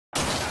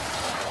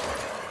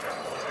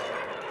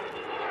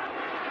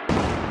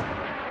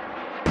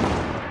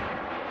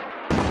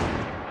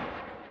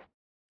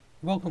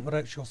Welcome to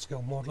Actual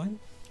Scale Modelling.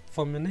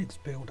 For my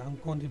next build I'm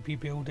going to be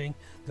building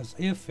this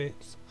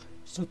Airfix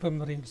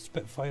Supermarine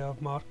Spitfire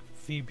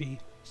MKvb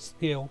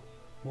scale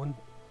 1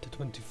 to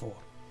 24.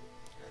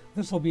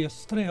 This will be a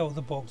straight out of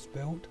the box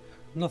build,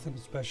 nothing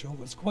special.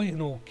 It's quite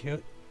an old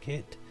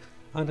kit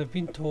and I've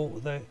been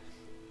told that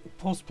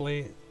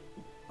possibly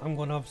I'm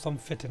going to have some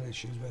fitting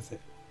issues with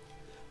it.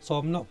 So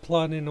I'm not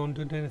planning on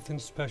doing anything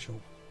special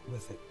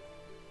with it.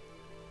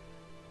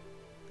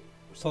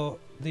 So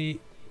the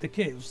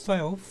kit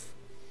itself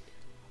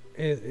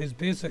is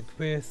basic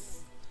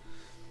with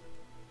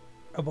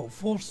about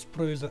 4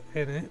 sprues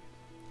in it,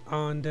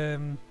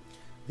 and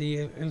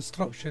the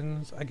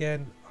instructions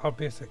again are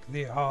basic.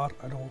 They are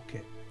an old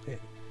kit.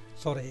 It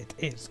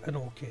is an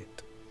old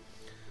kit.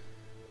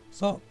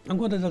 So I'm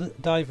going to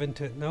dive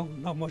into it now.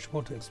 Not much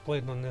more to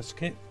explain on this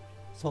kit.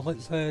 So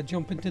let's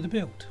jump into the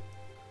build.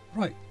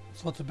 Right,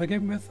 so to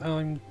begin with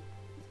I'm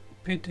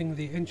painting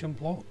the engine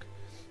block,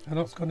 and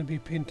that's going to be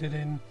painted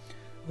in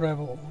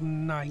Rebel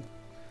 9,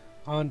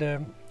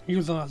 and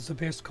using that as the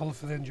base colour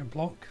for the engine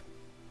block.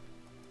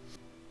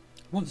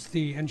 Once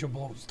the engine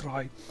block's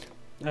dry,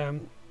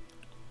 I'm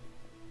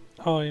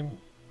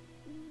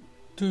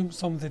doing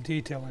some of the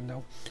detailing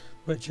now,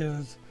 which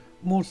is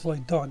mostly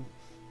done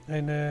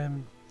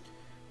in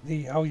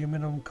the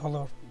aluminium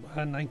colour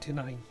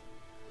 99.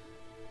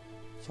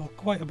 So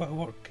quite a bit of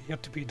work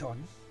yet to be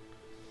done,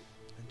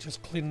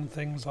 just cleaning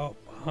things up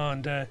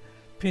and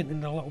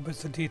painting the little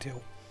bits of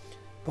detail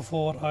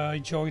before I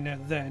join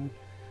it. Then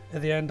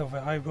at the end of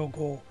it I will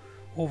go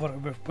over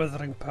it with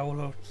weathering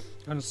powder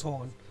and so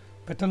on,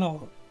 but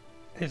now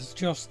it's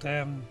just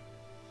getting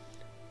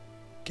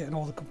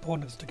all the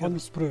components together. On the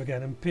sprue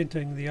again I'm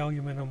painting the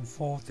aluminium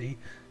for the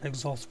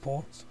exhaust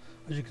ports.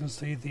 As you can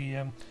see,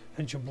 the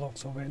engine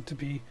blocks are meant to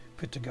be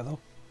put together.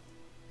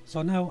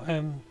 So now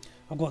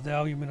I've got the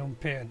aluminium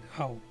paint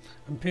out.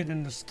 I'm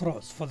painting the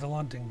struts for the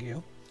landing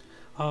gear,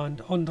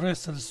 and on the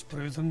rest of the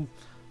sprues I'm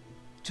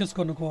just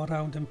going to go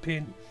around and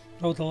paint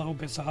all the little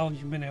bits of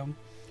aluminium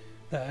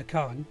that I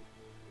can,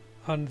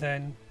 and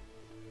then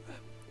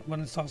when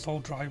it starts all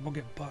dry we'll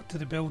get back to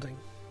the building.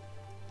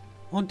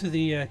 Onto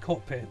the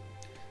cockpit.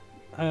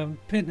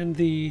 Painting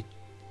the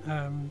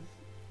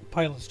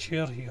pilot's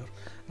chair here.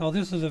 Now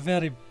this is a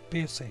very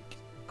basic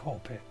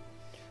cockpit.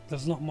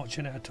 There's not much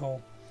in it at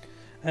all,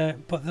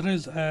 but there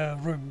is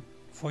room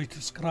for you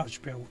to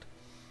scratch build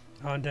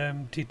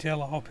and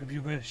detail it up if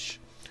you wish.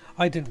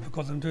 I didn't,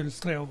 because I'm doing a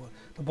straight over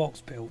the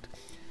box build.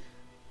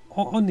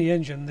 On the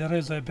engine there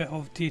is a bit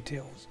of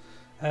details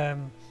that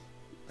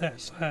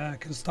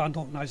can stand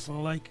up nicely,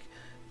 like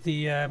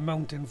the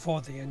mounting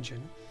for the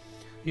engine.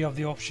 You have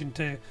the option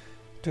to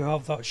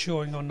have that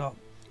showing or not.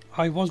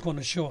 I was going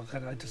to show it,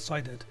 then I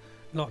decided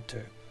not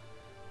to.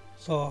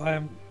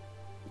 So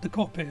the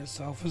cockpit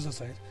itself, as I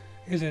said,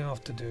 is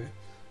enough to do,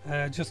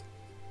 just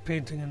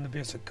painting in the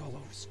basic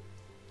colours.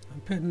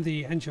 I'm putting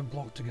the engine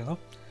block together,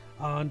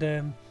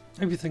 and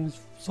everything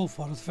so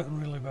far is fitting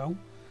really well.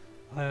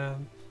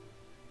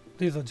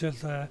 These are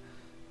just a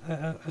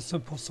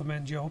simple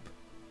cement job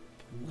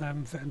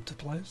fitting to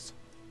place.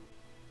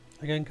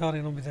 Again,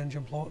 carrying on with the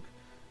engine block,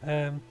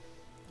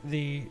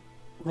 the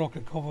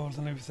rocket covers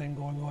and everything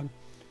going on.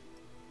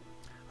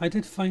 I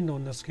did find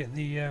on this kit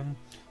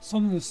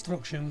some of the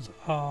instructions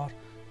are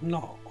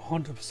not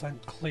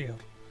 100% clear.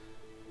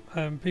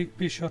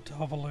 Be sure to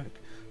have a look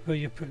where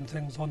you're putting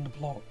things on the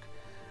block.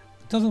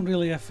 It doesn't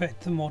really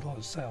affect the model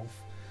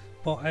itself,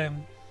 but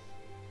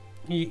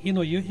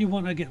you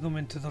want to get them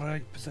into the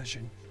right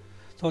position.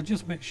 So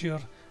just make sure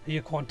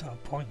your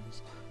contact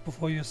points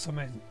before you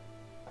cement.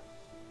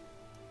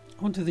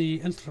 Onto the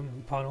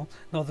instrument panel.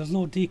 Now there's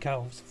no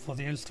decals for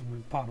the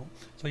instrument panel,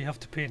 so you have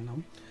to paint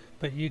them,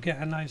 but you get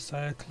a nice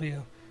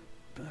clear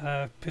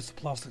piece of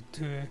plastic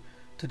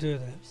to do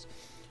this.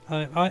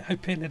 I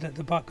painted it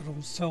the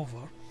background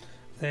silver,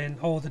 then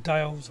all the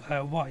dials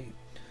white,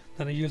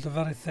 then I used a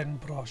very thin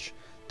brush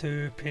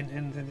to paint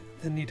in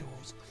the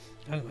needles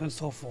and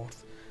so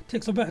forth.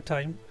 Takes a bit of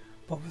time,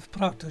 but with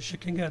practice you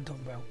can get it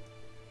done well.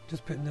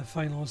 Just putting the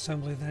final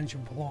assembly of the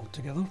engine block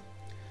together,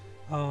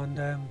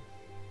 and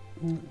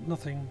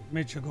nothing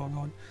major going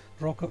on.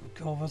 The rocket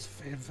covers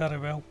fit very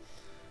well.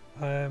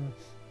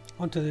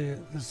 Onto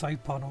the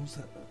side panels,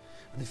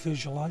 the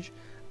fuselage.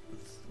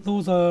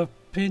 Those are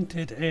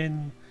painted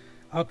in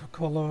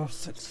Aquacolor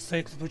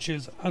 66, which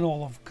is an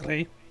olive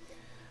grey.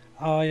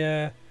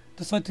 I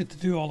decided to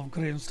do olive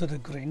grey instead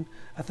of green.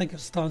 I think it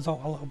stands out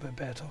a little bit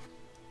better.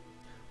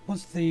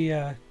 Once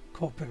the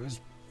cockpit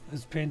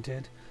is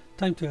painted,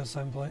 time to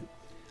assemble it.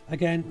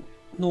 Again,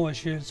 no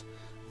issues.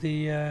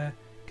 The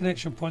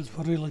connection points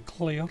were really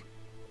clear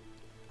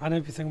and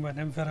everything went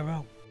in very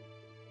well.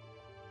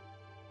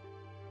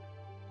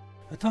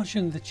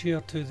 Attaching the chair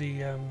to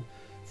the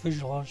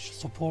fuselage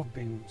support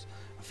beams,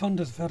 I found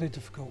this very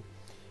difficult.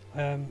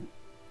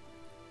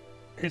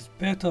 It's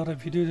better,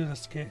 if you do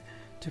this kit,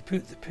 to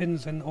put the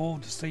pins in all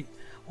the seat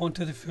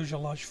onto the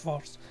fuselage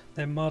first,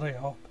 then marry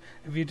it up.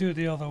 If you do it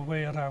the other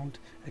way around,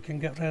 it can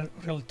get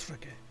really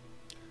tricky.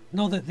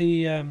 Now that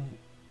the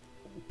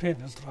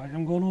paint is dry,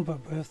 I'm going over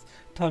it with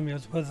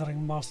Tamiya's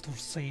Weathering Master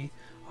C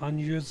and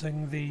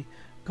using the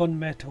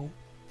gunmetal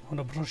on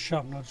a brush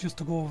sharpener just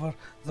to go over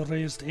the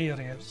raised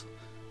areas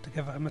to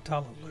give it a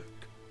metallic look.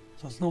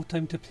 So it's now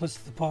time to place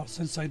the parts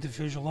inside the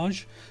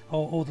fuselage,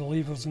 all the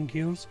levers and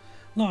gears.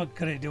 Not a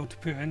great deal to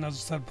put in, as I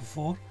said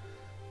before.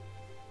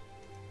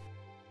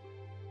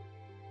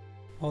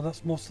 Well,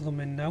 that's most of them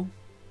in now.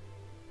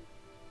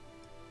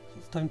 So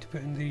it's time to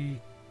put in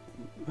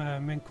the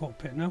main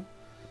cockpit now.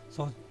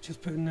 So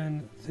just putting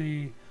in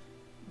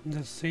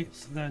the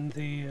seats, then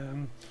the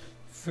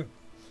foot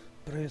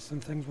brace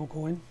and things will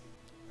go in.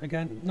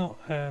 Again, not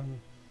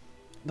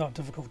that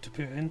difficult to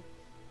put in,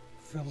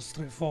 fairly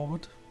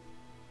straightforward.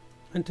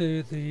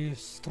 Into the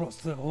struts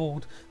that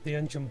hold the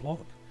engine block.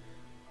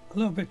 A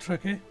little bit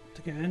tricky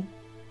to get in,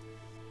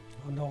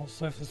 and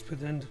also have to put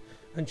the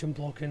engine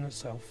block in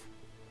itself.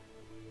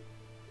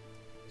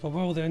 So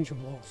while the engine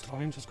block's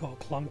drying, just got it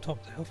clamped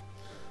up there.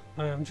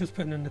 I'm just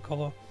putting in the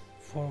colour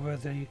for where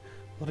the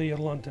rear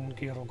landing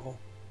gear will go.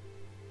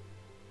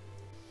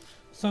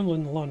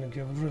 Assembling the landing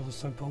gear was really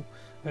simple.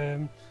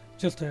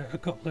 Just a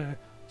couple of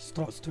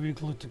struts to be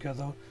glued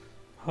together,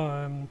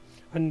 and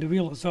the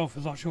wheel itself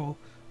is actual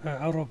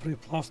rubbery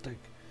plastic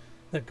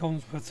that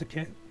comes with the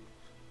kit,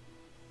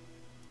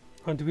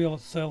 and the wheel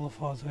itself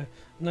has a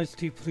nice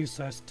deep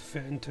recess to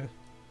fit into.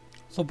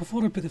 So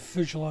before I put the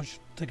fuselage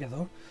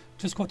together,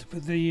 just got to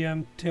put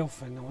the tail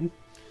fin on.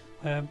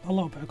 A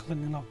little bit of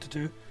cleaning up to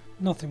do,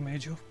 nothing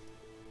major.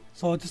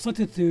 So I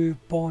decided to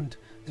bond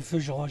the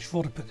fuselage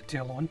before I put the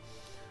tail on.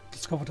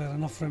 Discovered I had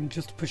enough room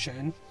just to push it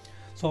in.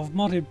 So I've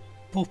married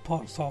both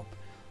parts up,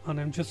 and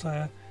I'm just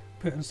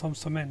putting some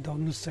cement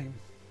down the seam.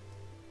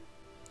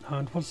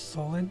 And once it's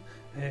all in,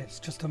 it's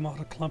just a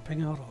matter of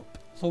clamping her up.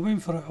 So waiting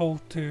for it all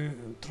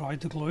to dry,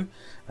 the glue.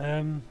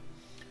 I'm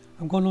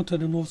going on to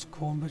the nose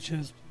cone, which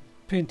is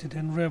painted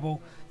in Rebel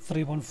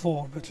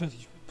 314,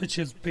 which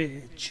is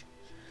beige.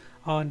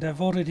 And I've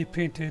already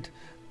painted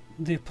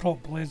the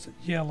prop blades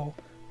yellow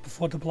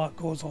before the black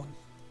goes on.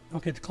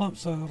 Okay, the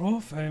clamps are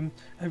off,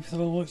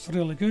 everything looks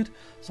really good,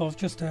 so it's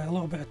just a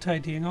little bit of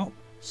tidying up,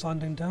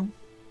 sanding down.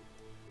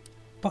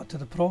 Back to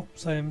the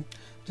props,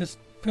 just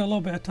put a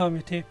little bit of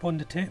Tamiya tape on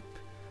the tip,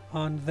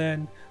 and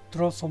then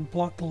draw some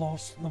black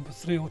gloss number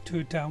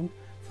 302 down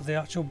for the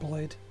actual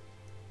blade.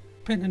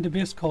 Painting the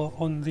base colour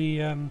on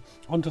the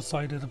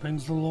underside of the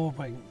wings, the lower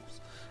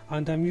wings,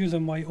 and I'm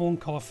using my own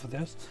colour for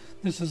this.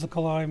 This is the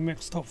colour I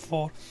mixed up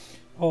for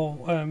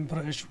all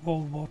British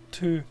World War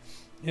II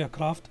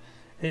aircraft.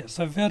 It's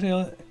a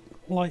very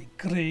light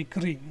grey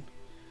green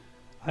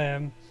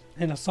in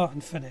a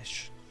satin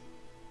finish.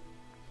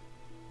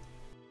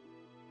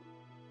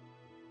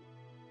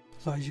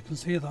 So as you can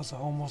see, that's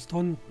almost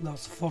done.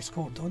 That's the first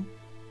coat done.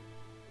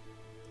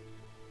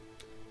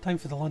 Time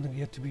for the landing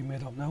gear to be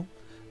made up now.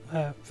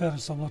 Very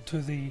similar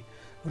to the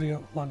rear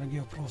landing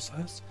gear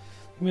process.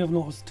 You may have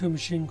noticed two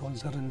machine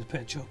guns there in the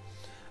picture.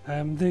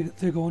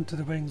 They go into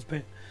the wings,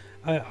 but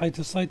I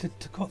decided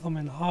to cut them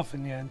in half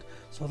in the end,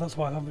 so that's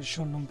why I haven't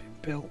shown them being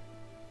built.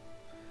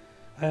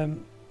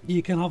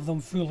 You can have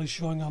them fully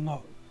showing or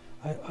not.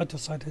 I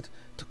decided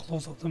to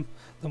close up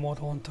the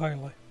model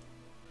entirely.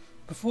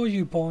 Before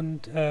you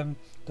bond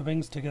the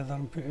wings together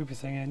and put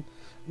everything in,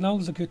 now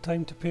is a good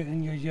time to put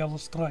in your yellow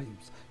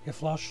stripes, your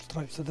flash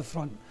stripes at the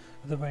front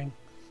of the wing.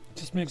 It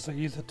just makes it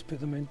easier to put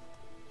them in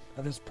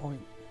at this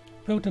point.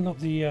 Building up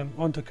the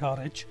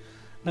undercarriage.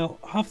 Now,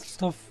 half the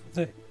stuff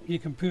that you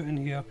can put in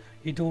here,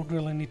 you don't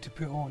really need to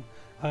put on.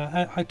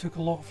 I took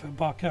a lot of it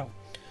back out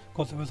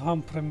because it was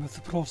hampering with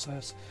the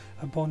process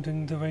of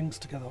bonding the wings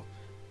together.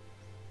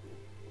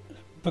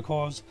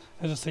 Because,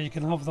 as I say, you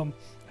can have them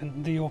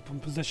in the open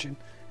position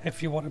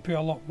if you want to put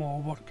a lot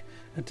more work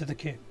into the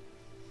kit.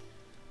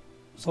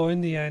 So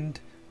in the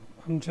end,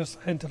 I'm just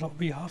ended up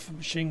with half of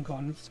machine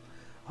guns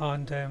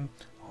and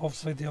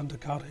obviously the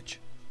undercarriage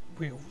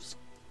wheels.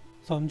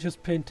 So I'm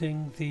just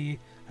painting the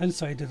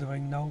inside of the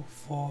wing now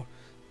for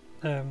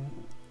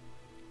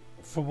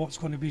what's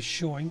going to be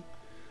showing,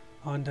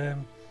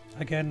 and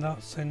again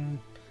that's in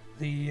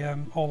the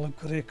olive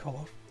grey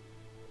colour.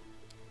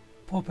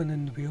 Popping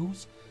in the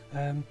wheels.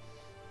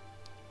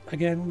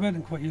 Again,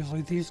 running quite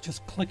easily, these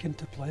just click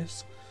into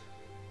place.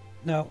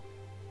 Now,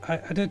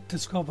 I did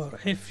discover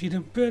if you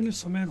didn't put any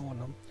cement on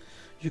them,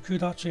 you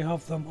could actually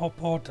have them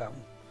up or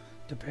down,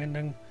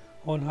 depending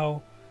on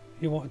how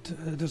you want to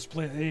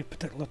display at a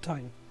particular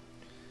time.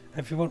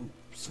 If you weren't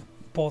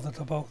bothered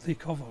about the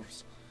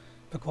covers,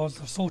 because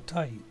they're so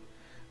tight,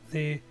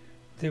 they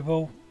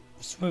will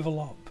swivel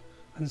up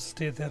and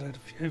stay there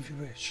if you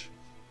wish.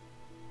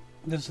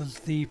 This is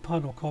the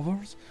panel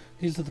covers.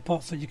 These are the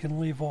parts that you can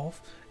leave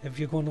off if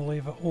you're going to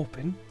leave it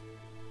open.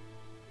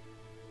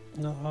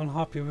 Now, I'm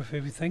happy with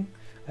everything.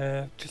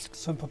 Just a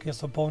simple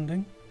case of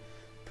bonding,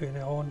 putting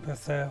it on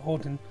with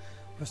holding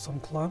with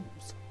some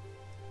clamps.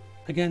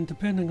 Again,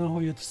 depending on how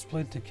you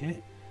displayed the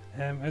kit,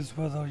 is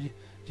whether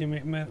you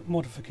make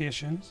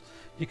modifications.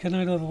 You can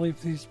either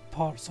leave these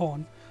parts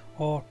on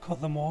or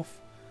cut them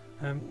off.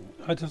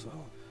 I just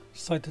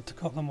decided to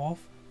cut them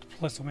off to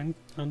place them in,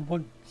 and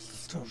once the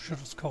structure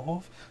is cut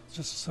off, it's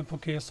just a simple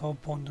case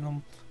of bonding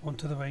them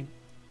onto the wing.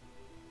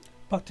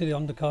 Back to the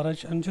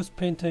undercarriage, I'm just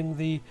painting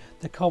the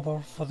cover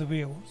for the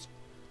wheels,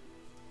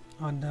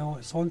 and now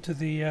it's onto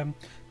the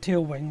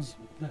tail wings,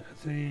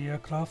 the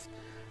aircraft.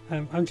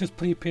 I'm just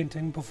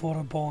pre-painting before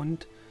I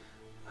bond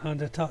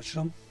and attach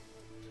them.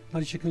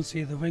 As you can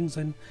see, the wings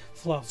and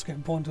flaps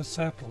get bonded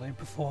separately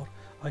before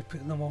I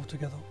put them all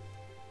together.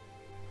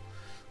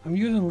 I'm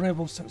using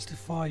Rebel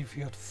 65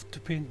 here to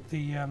paint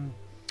the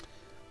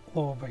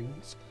lower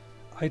wings.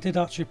 I did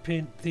actually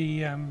paint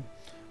the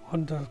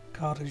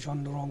undercarriage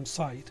on the wrong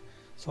side,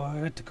 so I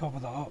had to cover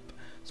that up.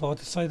 So I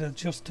decided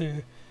just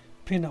to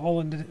paint it all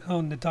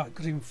on the dark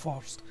green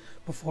first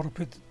before I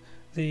put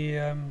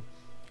the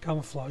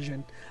camouflage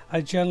in.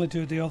 I generally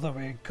do the other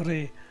way,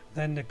 grey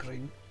then the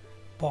green,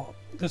 but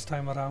this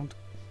time around,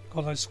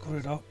 because I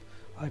screwed up,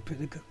 I put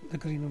the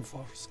green in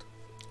first.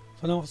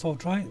 So now it's all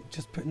dry,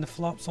 just putting the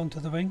flaps onto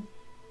the wing,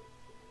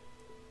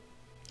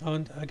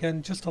 and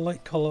again just a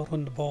light colour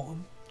on the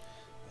bottom,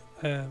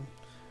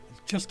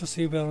 just to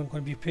see where I'm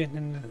going to be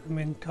painting the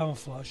main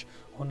camouflage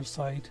on the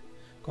side,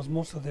 because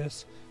most of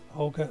this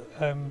I'll get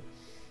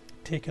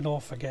taken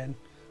off again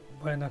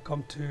when I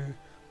come to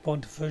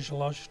bond the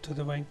fuselage to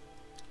the wing.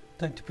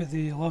 Time to put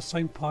the last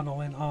side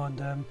panel in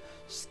and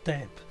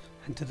step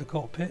into the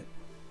cockpit.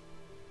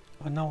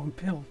 And now I'm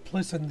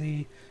placing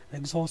the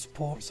exhaust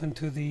ports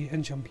into the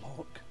engine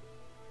block.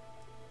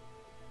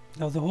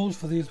 Now the holes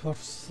for these were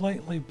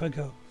slightly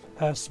bigger,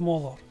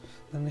 smaller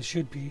than they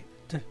should be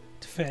to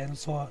fit in,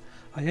 so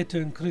I had to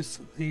increase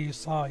the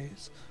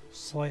size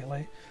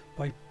slightly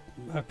by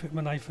putting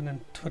my knife in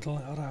and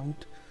twiddling it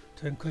around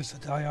to increase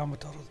the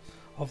diameter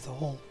of the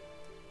hole.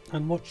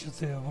 And once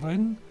they were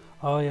in,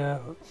 I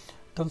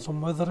done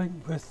some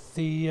weathering with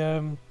the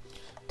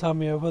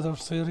Tamiya Weather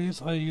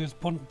series. I used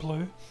burnt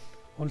blue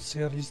on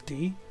series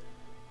D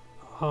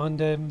and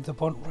the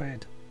burnt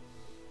red.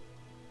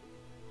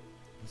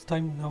 It's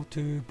time now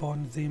to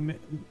bond the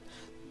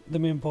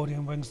main body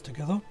and wings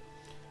together.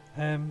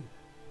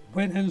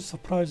 Went in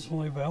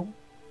surprisingly well.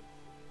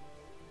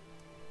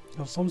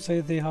 Now some say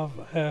they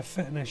have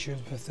fitting issues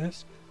with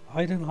this.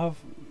 I didn't have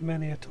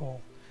many at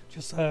all,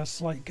 just a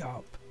slight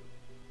gap.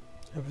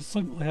 It was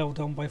simply held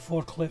on by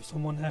 4 clips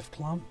and 1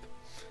 F-clamp.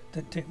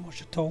 Didn't take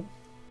much at all.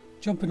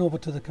 Jumping over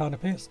to the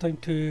canopy, it's time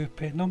to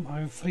paint them.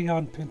 I'm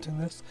freehand painting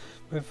this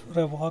with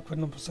Rebel Aqua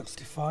number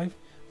 65,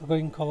 the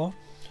green colour.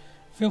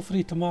 Feel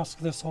free to mask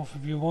this off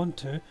if you want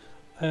to.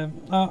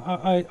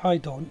 I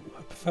don't.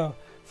 I prefer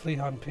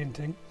freehand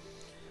painting.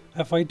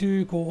 If I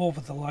do go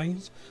over the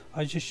lines,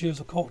 I just use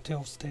a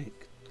cocktail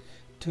stick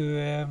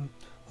to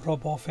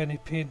rub off any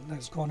paint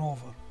that's gone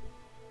over.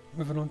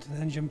 Moving on to the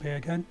engine bay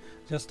again,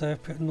 just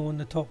putting on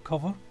the top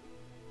cover.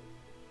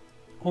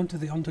 Onto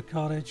the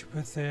undercarriage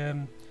with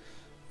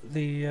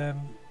the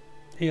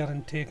air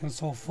intake and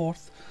so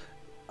forth.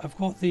 I've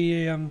got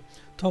the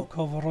top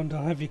cover under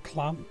a heavy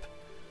clamp.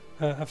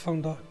 I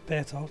found that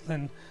better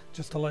than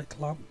just a light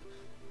clamp.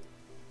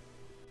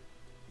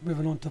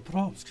 Moving on to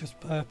props, just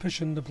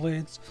pushing the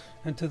blades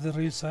into the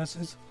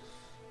recesses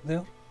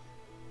there.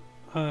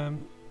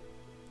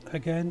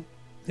 Again,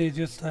 they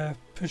just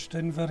pushed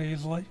in very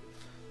easily.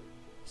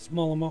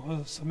 Small amount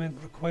of cement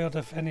required,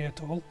 if any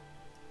at all.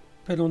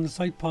 Put on the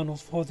side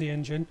panels for the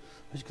engine.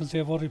 As you can see,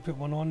 I've already put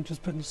one on,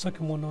 just putting the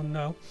second one on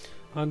now,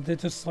 and they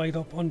just slide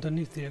up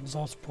underneath the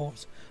exhaust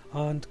ports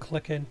and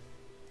click in.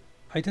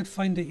 I did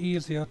find it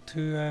easier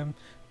to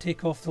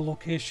take off the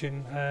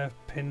location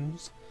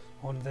pins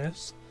on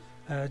this,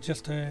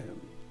 just to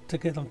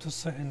get them to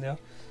sit in there,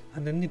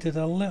 and I needed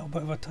a little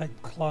bit of a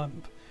tight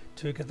clamp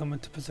to get them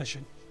into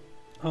position.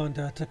 And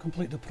to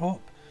complete the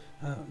prop,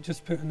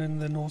 just putting in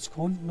the nose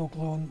cone, no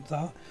glue on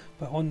that,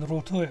 but on the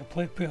rotator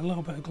plate put a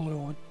little bit of glue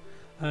on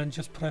and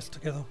just press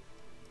together.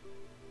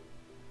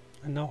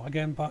 And now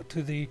again back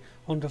to the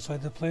underside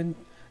of the plane,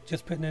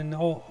 just putting in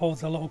all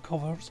the little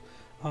covers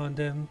and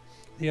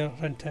the air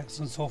intakes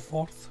and so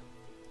forth.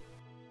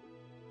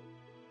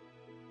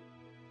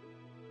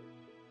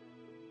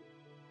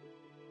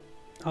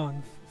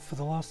 And for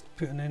the last,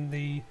 putting in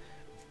the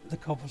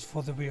covers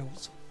for the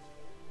wheels.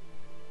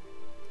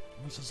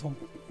 Once it's on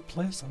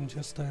place, I'm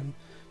just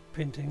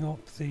painting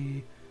up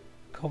the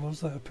covers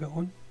that I put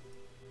on.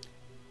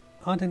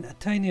 Adding a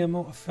tiny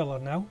amount of filler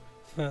now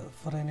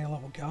for any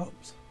little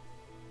gaps.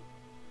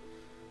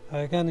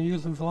 Again, I'm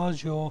using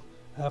Villaggio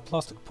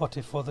plastic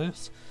putty for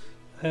this.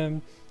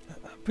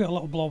 Put a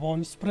little blob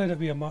on, spread it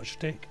with a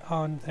matchstick,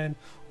 and then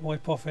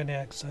wipe off any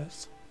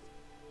excess.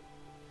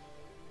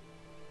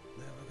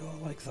 There we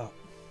go, like that.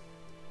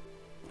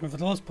 And for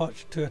the last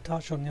patch to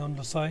attach on the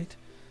underside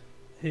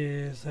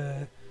is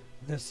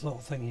this little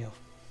thing here.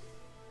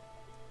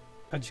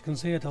 As you can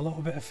see, I had a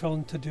little bit of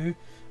filling to do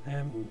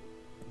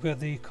where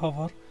the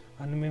cover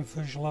and the main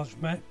fuselage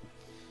met.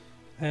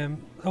 There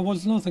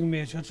was nothing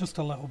major, just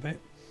a little bit.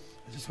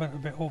 I just went a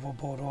bit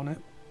overboard on it.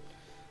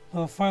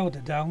 So I filed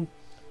it down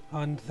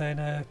and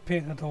then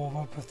painted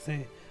over with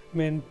the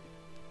main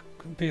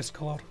base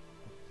colour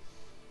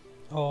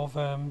of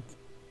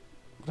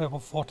level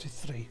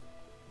 43.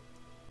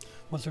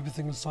 Once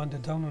everything is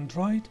sanded down and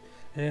dried,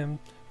 I'm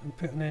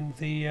putting in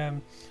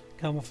the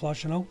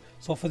camouflage now.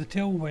 So for the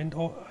tailwind,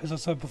 as I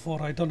said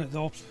before, I done it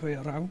the opposite way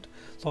around.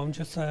 So I'm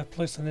just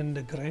placing in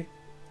the grey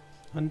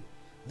and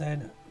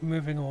then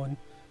moving on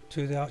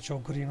to the actual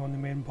green on the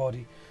main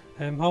body.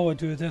 How I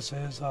do this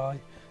is I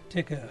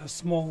take a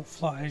small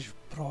flat edge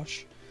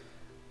brush,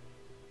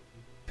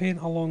 paint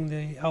along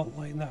the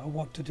outline that I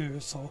want to do,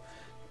 so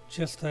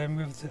just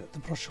move the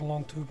brush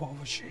along to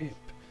whatever shape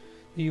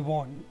you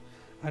want,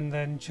 and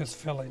then just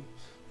fill in.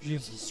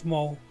 Use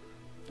small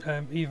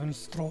even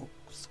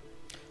strokes.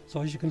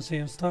 So as you can see,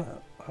 I'm starting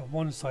at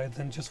one side,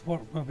 then just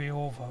work my way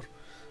over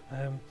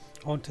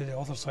onto the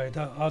other side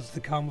as the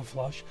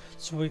camouflage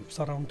sweeps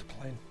around the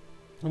plane.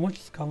 And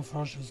once the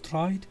camouflage is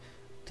dried,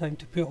 time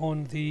to put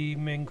on the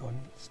main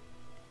guns.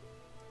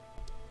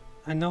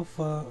 And now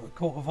for a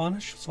coat of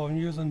varnish, so I'm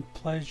using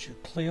Pledge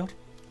Clear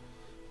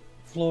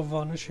floor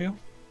varnish here.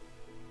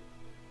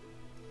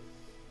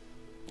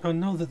 And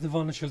now that the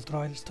varnish is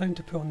dried, it's time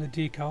to put on the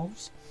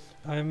decals.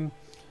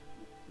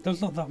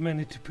 There's not that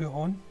many to put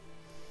on,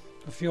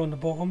 a few on the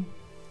bottom.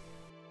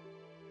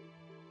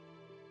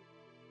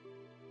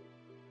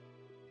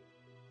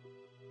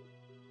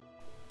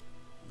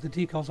 The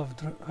decals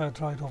have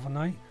dried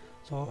overnight,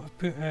 so I've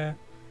put a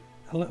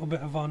little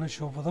bit of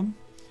varnish over them,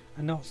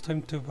 and now it's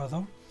time to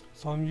weather.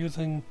 So I'm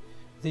using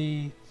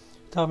the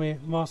Tamiya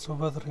Master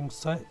Weathering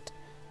set,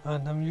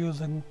 and I'm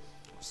using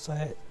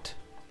set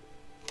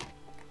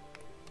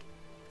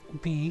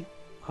B,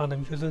 and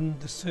I'm using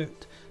the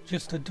soot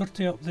just to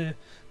dirty up the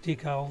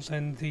decals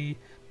and the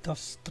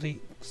dust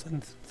streaks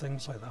and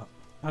things like that.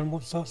 And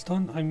once that's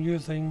done, I'm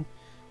using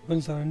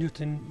Winsor &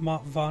 Newton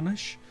matte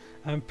varnish.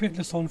 I'm putting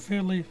this on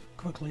fairly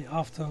quickly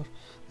after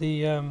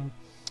the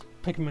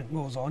pigment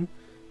goes on,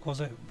 because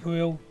it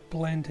will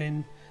blend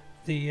in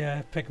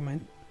the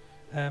pigment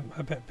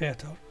a bit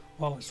better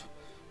while it's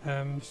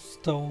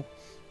still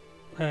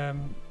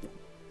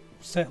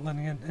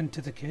settling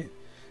into the kit,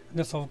 and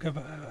this will give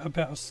it a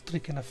better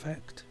streaking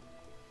effect.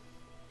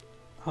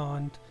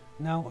 And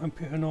now I'm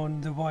putting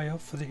on the wire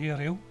for the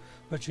aerial,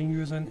 which I'm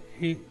using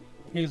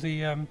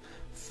easy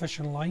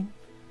fishing line.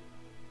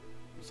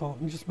 So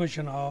I'm just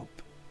measuring it up,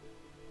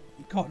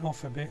 cutting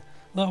off a bit,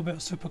 a little bit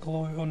of super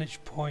glue on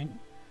each point,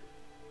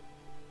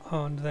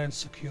 and then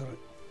secure it.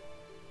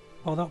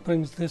 Well, that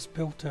brings this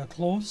build to a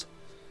close.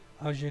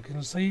 As you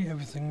can see,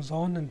 everything's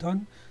on and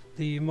done.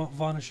 The matte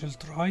varnish is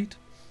dried.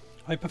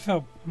 I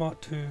prefer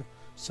matte to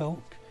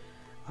silk.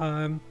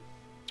 There'll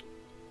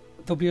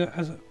be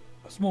a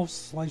small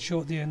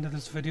slideshow at the end of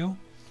this video.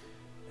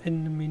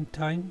 In the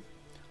meantime,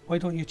 why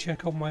don't you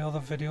check out my other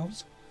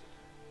videos?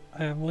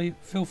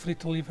 Feel free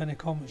to leave any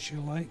comments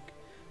you like.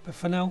 But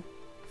for now,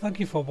 thank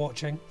you for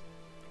watching.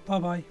 Bye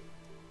bye.